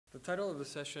The title of the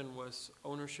session was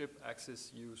Ownership,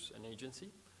 Access, Use, and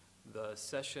Agency. The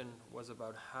session was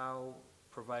about how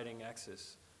providing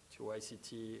access to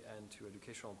ICT and to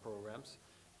educational programs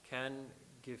can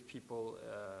give people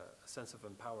a sense of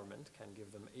empowerment, can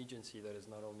give them agency that is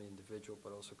not only individual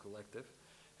but also collective,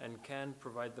 and can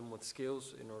provide them with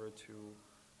skills in order to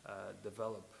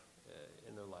develop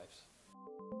in their lives.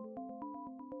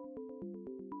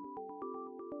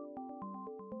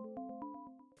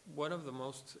 One of the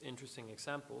most interesting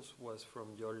examples was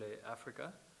from Yole,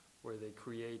 Africa, where they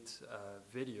create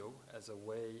video as a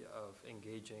way of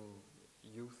engaging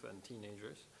youth and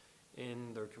teenagers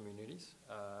in their communities.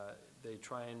 They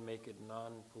try and make it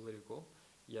non-political,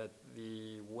 yet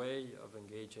the way of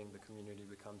engaging the community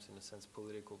becomes, in a sense,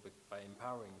 political by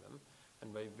empowering them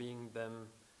and by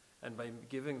by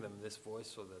giving them this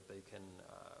voice so that they can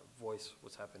voice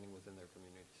what's happening within their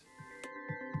communities.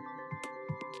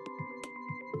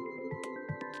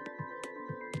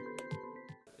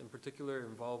 In particular,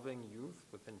 involving youth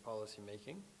within policy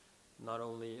making, not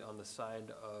only on the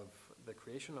side of the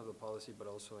creation of the policy, but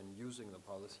also in using the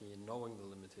policy and knowing the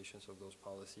limitations of those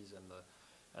policies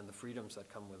and the freedoms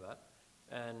that come with that.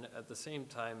 And at the same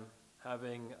time,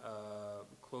 having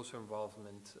closer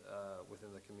involvement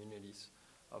within the communities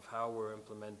of how we're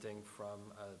implementing from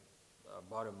a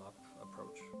bottom-up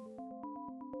approach.